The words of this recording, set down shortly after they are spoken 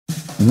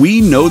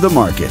We know the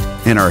market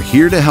and are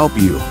here to help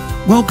you.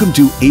 Welcome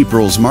to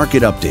April's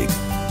Market Update.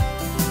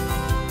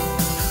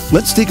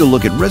 Let's take a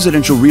look at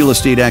residential real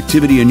estate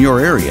activity in your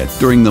area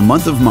during the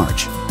month of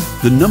March.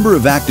 The number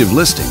of active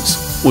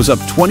listings was up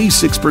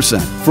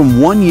 26%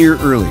 from 1 year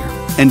earlier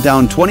and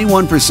down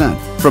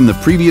 21% from the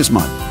previous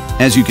month.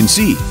 As you can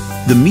see,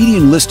 the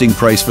median listing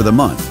price for the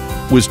month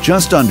was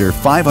just under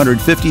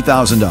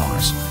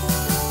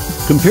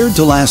 $550,000. Compared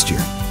to last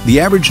year, the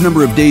average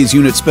number of days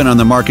units spent on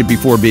the market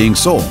before being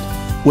sold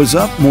was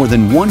up more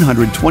than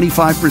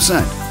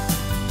 125%.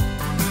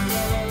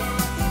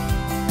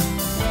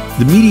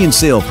 The median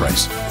sale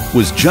price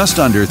was just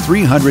under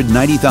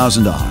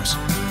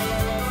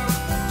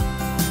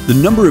 $390,000. The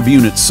number of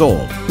units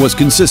sold was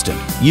consistent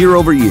year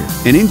over year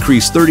and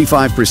increased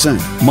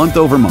 35% month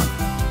over month.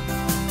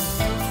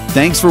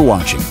 Thanks for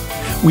watching.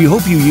 We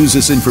hope you use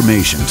this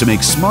information to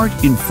make smart,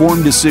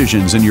 informed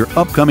decisions in your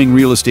upcoming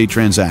real estate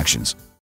transactions.